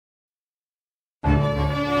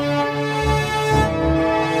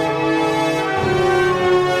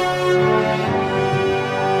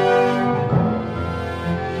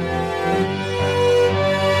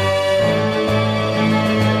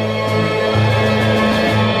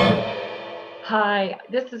Hi,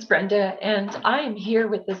 this is Brenda, and I am here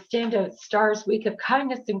with the Standout Stars Week of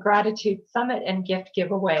Kindness and Gratitude Summit and Gift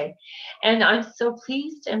Giveaway. And I'm so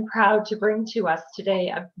pleased and proud to bring to us today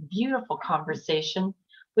a beautiful conversation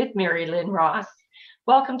with Lynn Ross.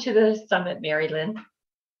 Welcome to the summit, Lynn.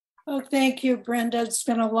 Oh, thank you, Brenda. It's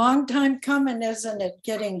been a long time coming, isn't it,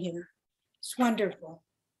 getting here? It's wonderful.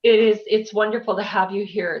 It's wonderful to have you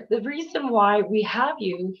here. The reason why we have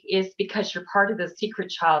you is because you're part of the Secret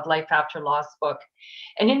Child Life After Loss book.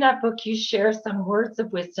 And in that book, you share some words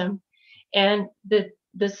of wisdom and the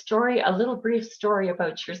story, a little brief story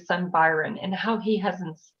about your son, Byron, and how he has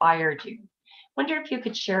inspired you. Wonder if you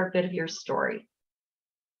could share a bit of your story.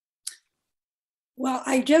 Well,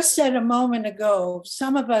 I just said a moment ago,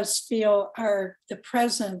 some of us feel the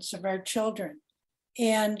presence of our children.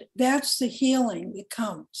 And that's the healing that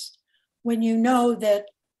comes when you know that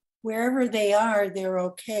wherever they are, they're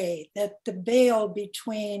okay, that the veil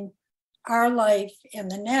between our life and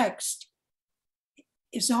the next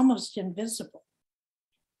is almost invisible.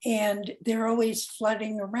 And they're always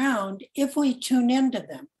flooding around if we tune into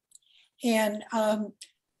them. And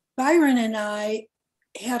Byron and I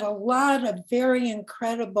had a lot of very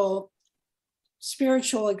incredible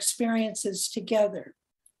spiritual experiences together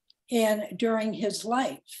and during his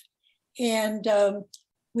life. And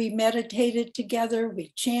we meditated together,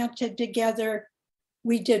 we chanted together,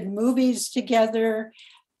 we did movies together.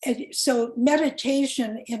 And so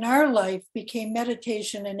meditation in our life became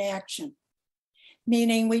meditation in action,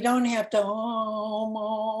 meaning we don't have to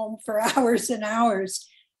om for hours and hours.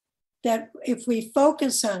 That if we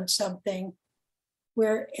focus on something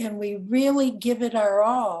and we really give it our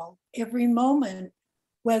all, every moment,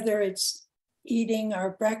 whether it's eating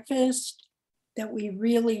our breakfast, that we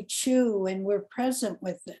really chew and we're present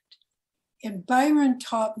with it. And Byron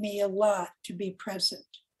taught me a lot to be present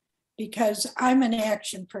because I'm an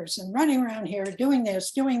action person, running around here, doing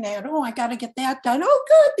this, doing that. Oh, I got to get that done. Oh,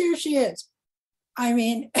 good, there she is. I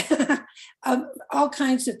mean, all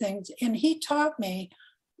kinds of things. And he taught me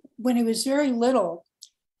when he was very little,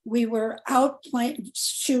 we were out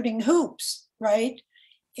shooting hoops, right?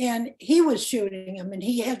 And he was shooting them and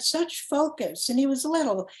he had such focus and he was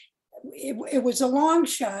little. It was a long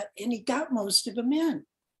shot and he got most of them in.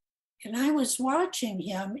 And I was watching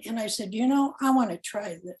him and I said, I want to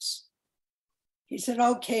try this. He said,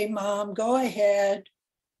 okay, Mom, go ahead.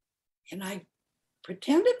 And I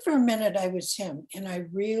pretended for a minute I was him and I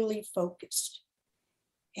really focused.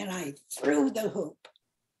 And I threw the hoop.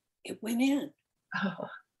 It went in. Oh.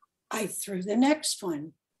 I threw the next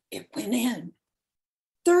one. It went in.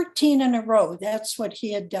 13 in a row, that's what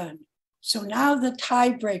he had done. So now the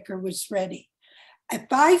tiebreaker was ready. If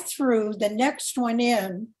I threw the next one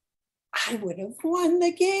in, I would have won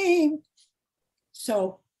the game.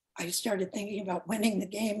 So I started thinking about winning the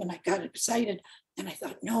game and I got excited. And I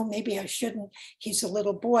thought, no, maybe I shouldn't. He's a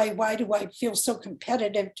little boy. Why do I feel so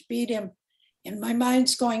competitive to beat him? And my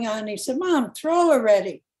mind's going on. He said, Mom, throw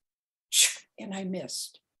already. And I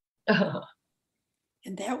missed.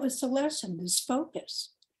 And that was the lesson, this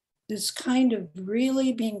focus, this kind of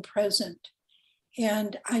really being present.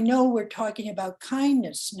 And I know we're talking about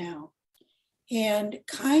kindness now. And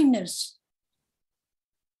kindness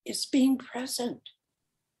is being present.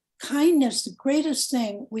 Kindness, the greatest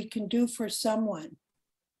thing we can do for someone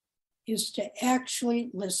is to actually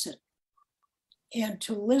listen. And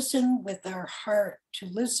to listen with our heart, to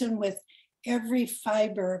listen with every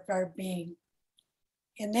fiber of our being.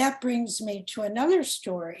 And that brings me to another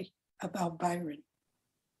story about Byron.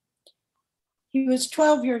 He was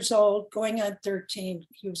 12 years old, going on 13.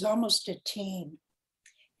 He was almost a teen.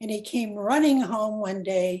 And he came running home one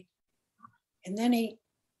day, and then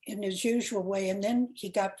in his usual way, and then he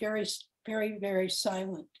got very, very, very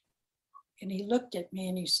silent. And he looked at me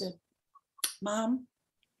and he said, Mom,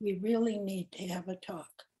 we really need to have a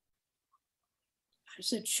talk. I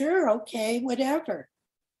said, sure, okay, whatever.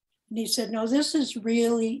 And he said, no, this is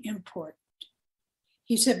really important.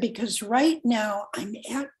 He said, because right now I'm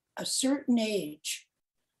at a certain age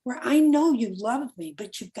where I know you love me,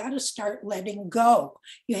 but you've got to start letting go.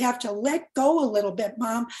 You have to let go a little bit,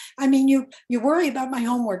 Mom. I mean, you worry about my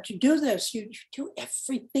homework. You do this. You do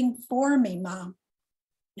everything for me, Mom.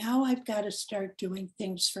 Now I've got to start doing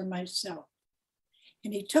things for myself.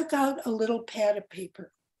 And he took out a little pad of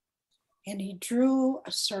paper and he drew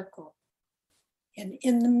a circle. And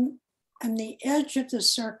on the edge of the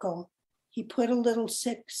circle, he put a little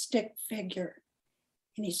stick figure.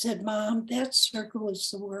 And he said, Mom, that circle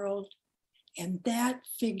is the world, and that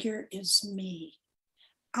figure is me.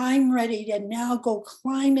 I'm ready to now go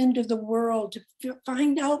climb into the world to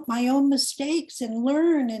find out my own mistakes and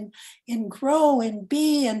learn and grow and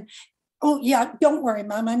be. And Oh, yeah, don't worry,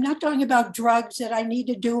 Mom. I'm not talking about drugs that I need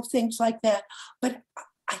to do, things like that. But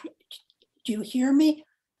do you hear me?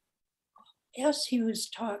 As he was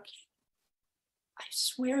talking, I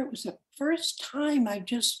swear it was the first time I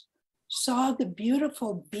just saw the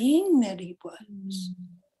beautiful being that he was.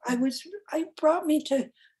 It brought me to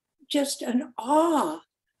just an awe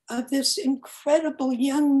of this incredible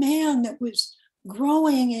young man that was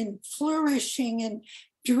growing and flourishing and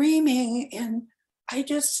dreaming. And I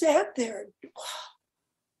just sat there,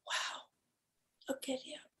 wow, look at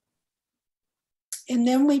him. And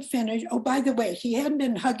then we finished. Oh, by the way, he hadn't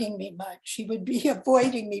been hugging me much. He would be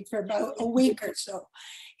avoiding me for about a week or so.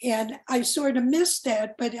 And I sort of missed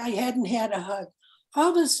that, but I hadn't had a hug.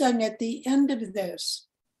 All of a sudden, at the end of this,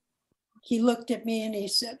 he looked at me and he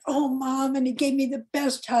said, "Oh, Mom," and he gave me the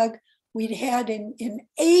best hug we'd had in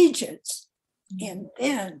ages. And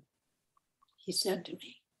then he said to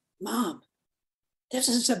me, "Mom, this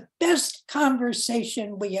is the best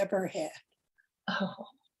conversation we ever had." Oh,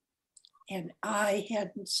 And I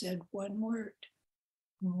hadn't said one word.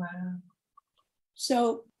 wow.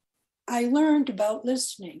 So I learned about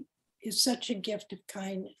listening is such a gift of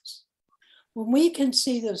kindness. When we can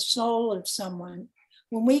see the soul of someone,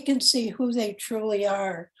 when we can see who they truly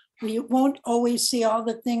are, we won't always see all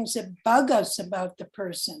the things that bug us about the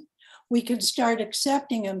person. We can start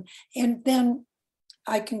accepting them, and then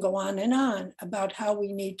I can go on about how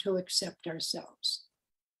we need to accept ourselves.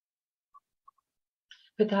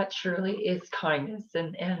 But that truly is kindness.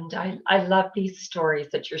 And I love these stories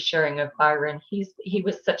that you're sharing of Byron. He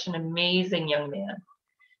was such an amazing young man.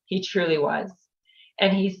 He truly was.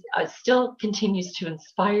 And he still continues to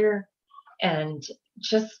inspire and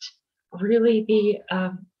just really be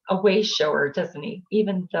a way shower, doesn't he?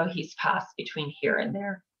 Even though he's passed between here and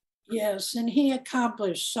there. Yes, and he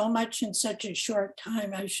accomplished so much in such a short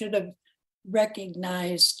time. I should have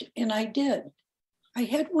recognized, and I did. I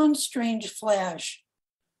had one strange flash.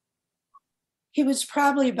 He was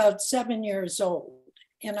probably about 7 years old,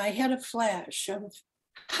 and I had a flash of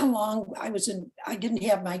how long I didn't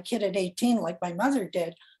have my kid at 18 like my mother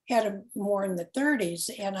did, had him more in the 30s.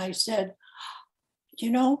 And I said,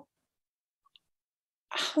 how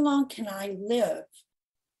long can I live?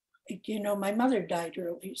 My mother died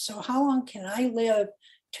early. So how long can I live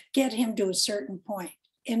to get him to a certain point?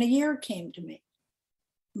 And a year came to me.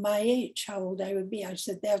 My age, how old I would be. I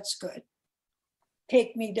said, that's good.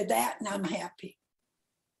 Take me to that and I'm happy.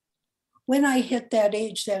 When I hit that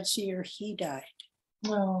age, that's the year he died.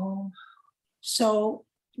 Oh. So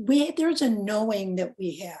there's a knowing that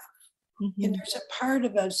we have. Mm-hmm. And there's a part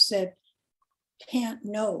of us that can't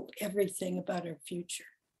know everything about our future.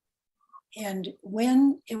 And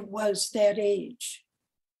when it was that age,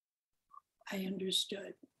 I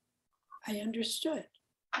understood.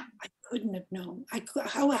 I couldn't have known.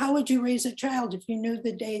 How would you raise a child if you knew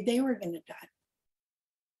the day they were going to die?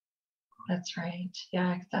 That's right.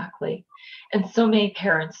 Yeah, exactly. And so many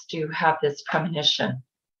parents do have this premonition,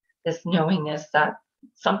 this knowingness that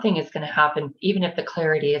something is going to happen, even if the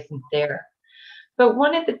clarity isn't there. But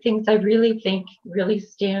one of the things I really think really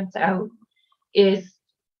stands out is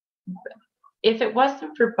if it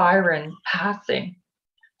wasn't for Byron passing,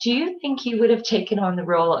 do you think you would have taken on the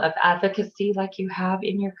role of advocacy like you have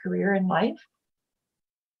in your career in life?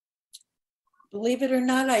 Believe it or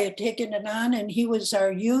not, I had taken it on, and he was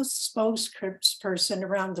our youth spokesperson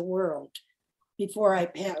around the world before I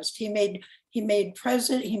passed. He met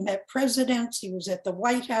presidents, he was at the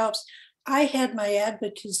White House. I had my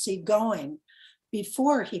advocacy going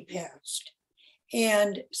before he passed.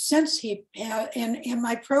 And since he passed, and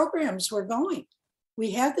my programs were going.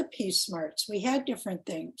 We had the Peace Smarts, we had different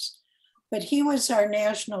things. But he was our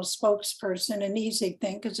national spokesperson, an easy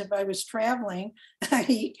thing, because if I was traveling,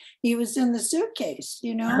 he was in the suitcase,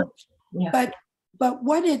 Yeah. But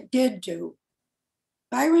what it did do,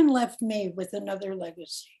 Byron left me with another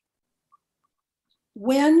legacy.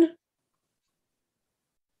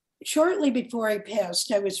 Shortly before I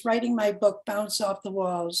passed, I was writing my book, Bounce Off the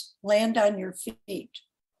Walls, Land on Your Feet,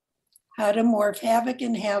 how to morph havoc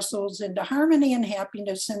and hassles into harmony and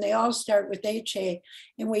happiness. And they all start with HA.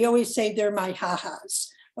 And we always say they're my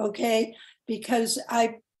ha-has, okay? Because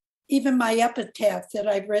even my epitaph that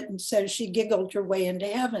I've written says she giggled her way into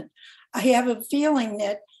heaven. I have a feeling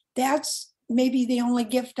that that's maybe the only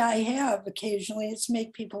gift I have occasionally is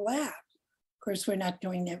make people laugh. Of course, we're not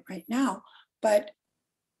doing that right now, but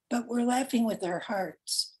we're laughing with our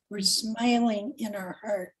hearts. We're smiling in our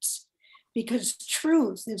hearts because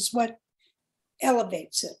truth is what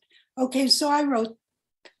elevates it. Okay, so I'm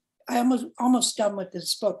almost done with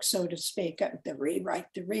this book, so to speak, the rewrite.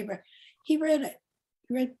 He read it.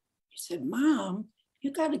 He said, Mom,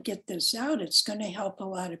 you got to get this out. It's going to help a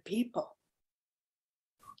lot of people.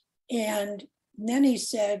 And then he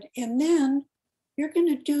said, and then you're going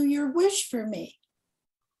to do your wish for me.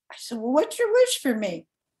 I said, well, what's your wish for me?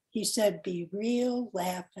 He said, be real,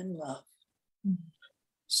 laugh, and love. Mm-hmm.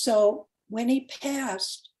 So when he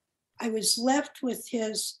passed, I was left with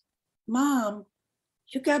his mom.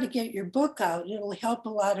 You got to get your book out. It'll help a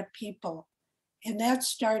lot of people. And that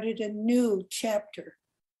started a new chapter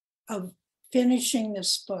of finishing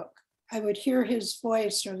this book. I would hear his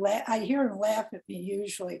voice or I hear him laugh at me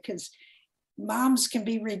usually because moms can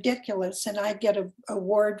be ridiculous and I get an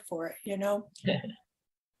award for it, you know?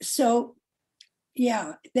 So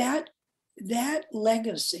yeah, that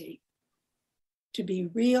legacy to be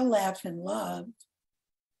real, laugh, and love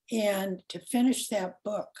and to finish that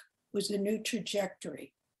book was a new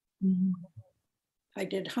trajectory. Mm-hmm. I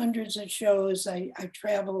did hundreds of shows. I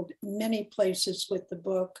traveled many places with the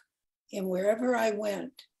book. And wherever I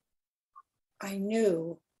went, I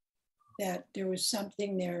knew that there was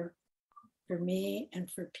something there for me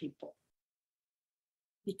and for people.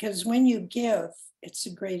 Because when you give, it's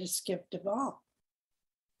the greatest gift of all.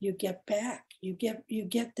 You get back. You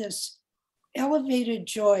get this elevated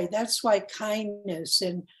joy. That's why kindness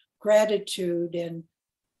and gratitude and,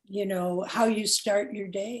 you know, how you start your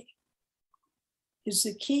day is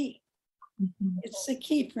the key. Mm-hmm. It's the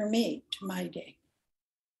key for me to my day.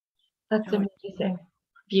 That's amazing.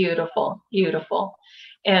 Beautiful, beautiful.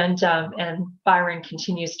 And Byron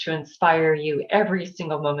continues to inspire you every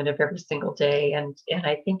single moment of every single day. And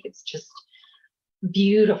I think it's just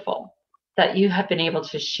beautiful that you have been able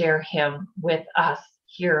to share him with us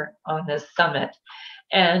here on this summit.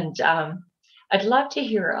 And I'd love to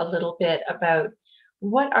hear a little bit about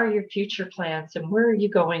what are your future plans and where are you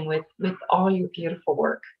going with all your beautiful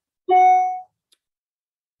work?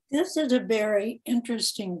 This is a very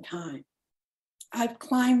interesting time. I've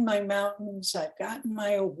climbed my mountains. I've gotten my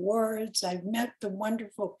awards. I've met the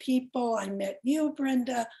wonderful people. I met you,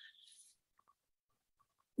 Brenda.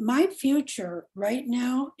 My future right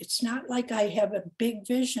now, it's not like I have a big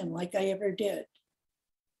vision like I ever did.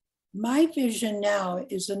 My vision now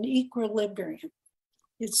is an equilibrium.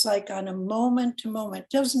 It's like on a moment to moment.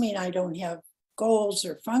 Doesn't mean I don't have goals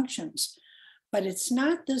or functions, but it's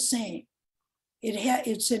not the same.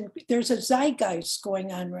 There's a zeitgeist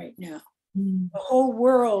going on right now. The whole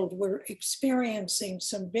world, we're experiencing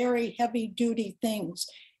some very heavy duty things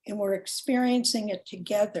and we're experiencing it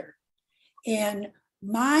together. And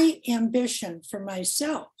my ambition for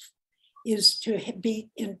myself is to be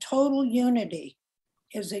in total unity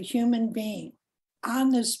as a human being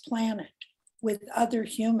on this planet with other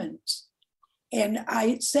humans. And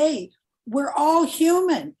I say, we're all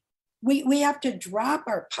human. We have to drop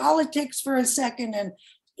our politics for a second, and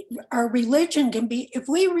our religion can be, if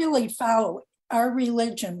we really follow our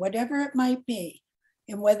religion, whatever it might be,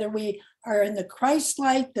 and whether we are in the Christ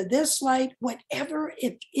light, the this light, whatever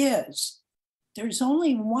it is, there's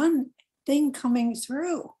only one thing coming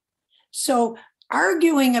through. So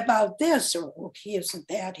arguing about this, or well, he isn't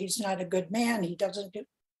that, he's not a good man, he doesn't do,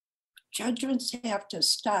 judgments have to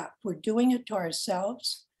stop. We're doing it to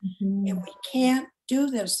ourselves, and we can't do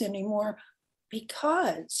this anymore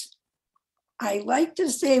because I like to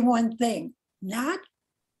say one thing, not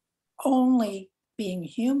only being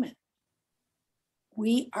human,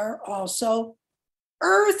 we are also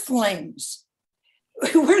earthlings.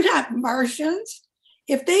 We're not Martians.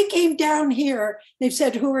 If they came down here, they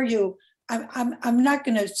said, who are you? I'm not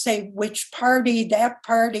going to say which party, that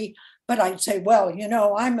party, but I'd say, well, you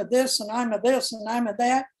know, I'm a this and I'm a this and I'm a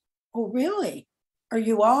that. Oh, really? Are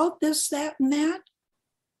you all this, that, and that?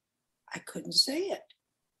 I couldn't say it.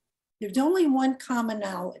 There's only one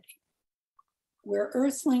commonality. We're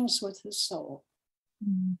earthlings with a soul.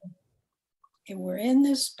 Mm-hmm. And we're in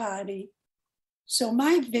this body. So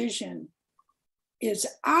my vision is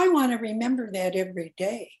I want to remember that every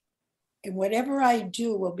day. And whatever I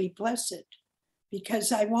do will be blessed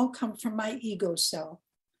because I won't come from my ego self.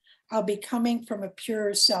 I'll be coming from a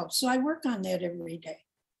pure self. So I work on that every day.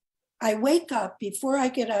 I wake up before I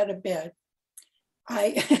get out of bed.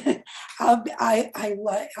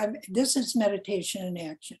 This is meditation in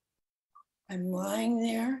action. I'm lying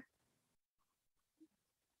there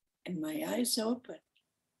and my eyes open,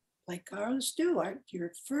 like ours do,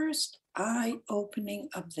 your first eye opening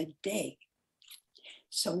of the day.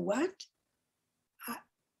 So what?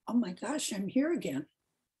 Oh my gosh, I'm here again.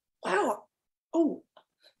 Wow. Oh,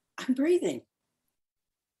 I'm breathing.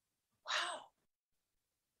 Wow.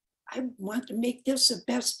 I want to make this the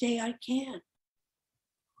best day I can.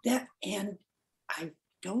 And I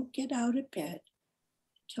don't get out of bed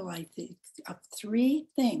till I think of 3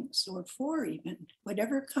 things or 4 even,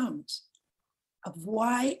 whatever comes, of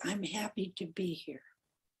why I'm happy to be here.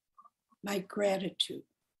 My gratitude.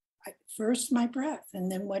 First my breath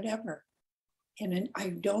and then whatever. And then I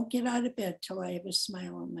don't get out of bed till I have a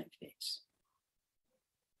smile on my face.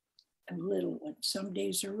 A little one. Some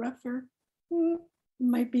days are rougher.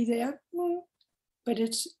 Might be that. But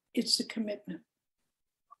it's a commitment.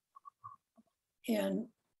 And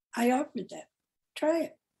I offered that. Try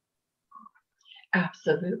it.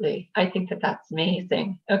 Absolutely. I think that that's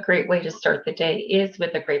amazing. A great way to start the day is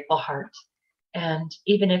with a grateful heart. And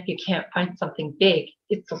even if you can't find something big,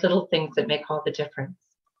 it's the little things that make all the difference.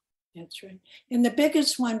 That's right. And the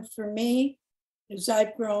biggest one for me, as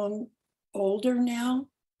I've grown older now,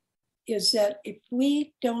 is that if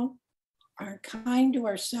we aren't kind to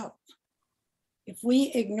ourselves, if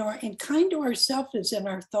we ignore, and kind to ourselves is in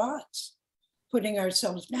our thoughts, putting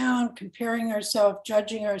ourselves down, comparing ourselves,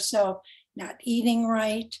 judging ourselves, not eating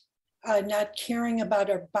right, not caring about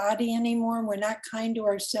our body anymore. We're not kind to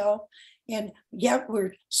ourselves. And yet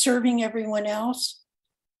we're serving everyone else.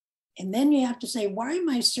 And then you have to say, why am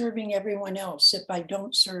I serving everyone else if I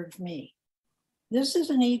don't serve me? This is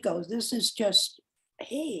an ego. This is just,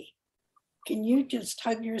 hey, can you just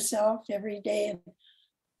hug yourself every day?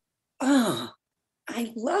 And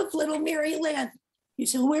I love little Merrie Lynn. You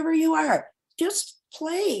say, whoever you are, just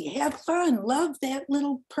play, have fun, love that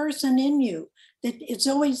little person in you that it's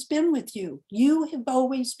always been with you. You have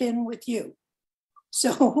always been with you.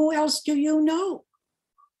 So who else do you know?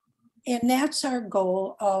 And that's our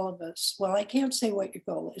goal, all of us. Well, I can't say what your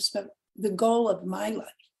goal is, but the goal of my life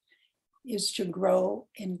is to grow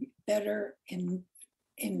and better and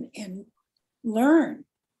learn.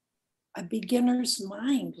 A beginner's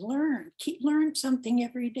mind, learn something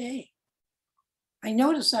every day. I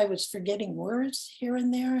noticed I was forgetting words here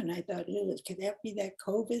and there, and I thought, could that be that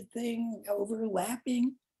COVID thing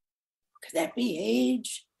overlapping? Could that be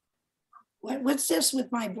age? What's this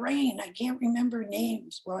with my brain? I can't remember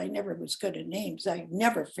names. Well, I never was good at names. I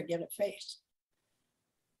never forget a face.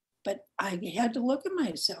 But I had to look at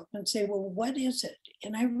myself and say, well, what is it?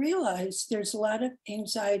 And I realized there's a lot of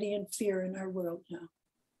anxiety and fear in our world now.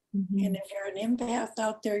 Mm-hmm. And if you're an empath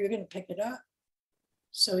out there, you're going to pick it up.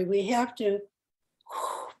 So we have to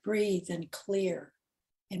breathe and clear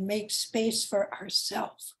and make space for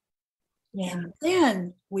ourselves. Yeah. And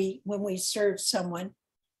then when we serve someone,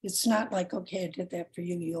 it's not like, okay, I did that for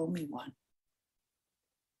you, you owe me one.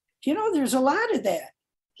 You know, there's a lot of that.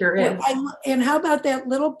 There is. And how about that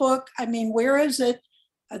little book? I mean, where is it?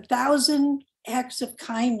 1,000 Acts of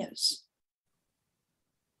Kindness.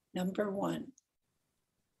 Number 1.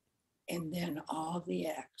 And then all the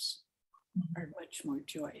acts are much more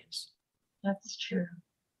joyous. That's true.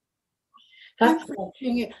 I'm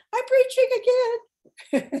preaching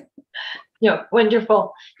again. Yeah,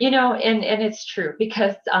 wonderful. You know, and it's true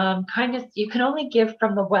because kindness, you can only give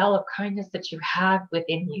from the well of kindness that you have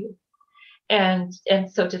within you. And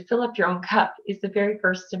so to fill up your own cup is the very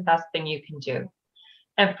first and best thing you can do.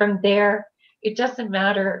 And from there, it doesn't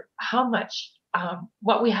matter how much,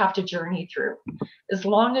 what we have to journey through, as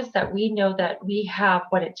long as that we know that we have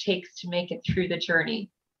what it takes to make it through the journey,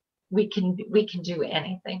 we can do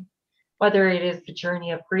anything, whether it is the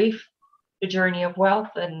journey of grief, the journey of wealth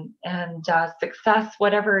and success,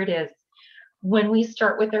 whatever it is. When we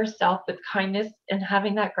start with ourselves with kindness and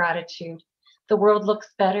having that gratitude, the world looks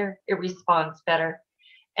better, it responds better,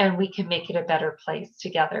 and we can make it a better place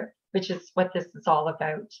together, which is what this is all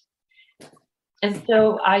about. And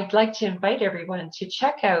so I'd like to invite everyone to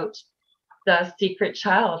check out The Secret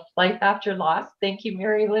Child, Life After Loss. Thank you,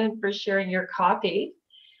 Merrie Lynn, for sharing your copy.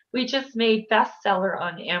 We just made bestseller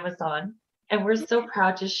on Amazon, and we're so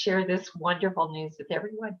proud to share this wonderful news with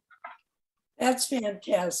everyone. That's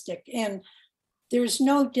fantastic. And there's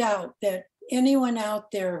no doubt that anyone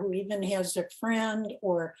out there who even has a friend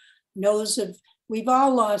or knows of, we've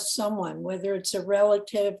all lost someone, whether it's a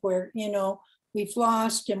relative where, you know, we've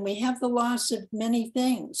lost, and we have the loss of many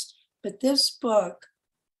things. But this book,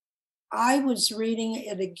 I was reading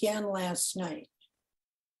it again last night,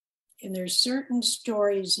 and there's certain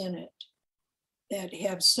stories in it that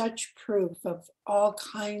have such proof of all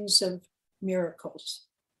kinds of miracles.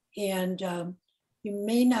 And you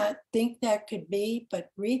may not think that could be,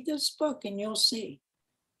 but read this book and you'll see.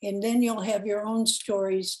 And then you'll have your own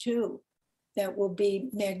stories too that will be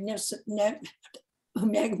magnificent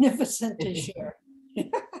to share.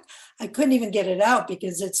 I couldn't even get it out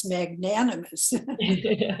because it's magnanimous.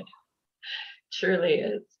 Truly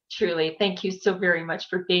is. Truly. Thank you so very much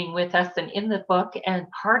for being with us and in the book and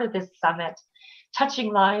part of this summit,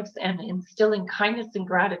 touching lives and instilling kindness and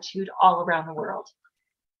gratitude all around the world.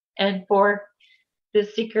 And for The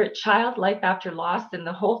Secret Child, Life After Loss, and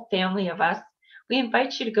the whole family of us, we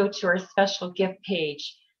invite you to go to our special gift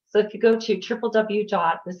page. So if you go to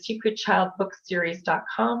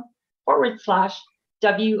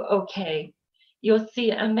www.thesecretchildbookseries.com/WOK, you'll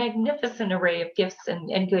see a magnificent array of gifts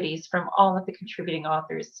and goodies from all of the contributing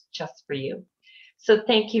authors just for you. So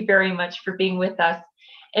thank you very much for being with us.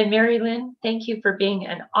 And Merrie Lynn, thank you for being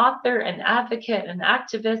an author, an advocate, an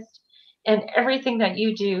activist, and everything that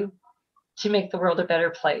you do to make the world a better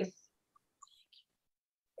place.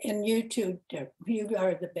 And you too, Deb. You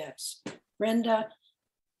are the best. Brenda,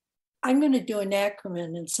 I'm going to do an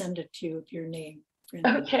acronym and send it to you of your name.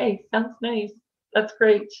 Brenda. Okay, sounds nice. That's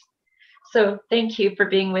great. So thank you for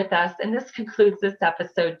being with us. And this concludes this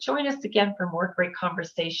episode. Join us again for more great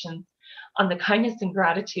conversations on the Kindness and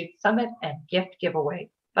Gratitude Summit and Gift Giveaway.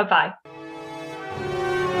 Bye-bye.